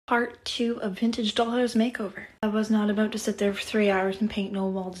Part 2 of Vintage Dollhouse Makeover. I was not about to sit there for 3 hours and paint no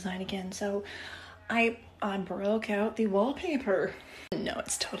wall design again, so I broke out the wallpaper. No,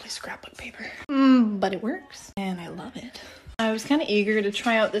 it's totally scrapbook paper. But it works, and I love it. I was kind of eager to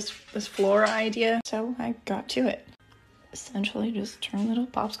try out this floor idea, so I got to it. Essentially just turn little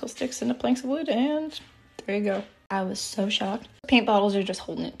popsicle sticks into planks of wood, and there you go. I was so shocked. Paint bottles are just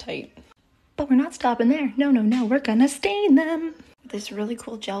holding it tight. But we're not stopping there. No, we're gonna stain them. This really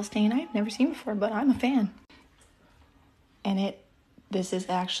cool gel stain I've never seen before, but I'm a fan. And this is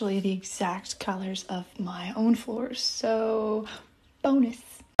actually the exact colors of my own floors, so bonus.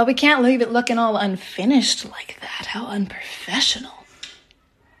 But we can't leave it looking all unfinished like that. How unprofessional.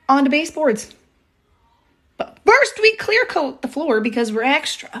 On to baseboards. But first we clear coat the floor because we're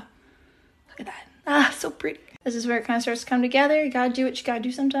extra. Look at that. Ah, so pretty. This is where it kind of starts to come together. You gotta do what you gotta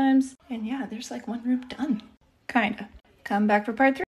do sometimes. And yeah, there's like one room done. Kinda. Come back for part 3.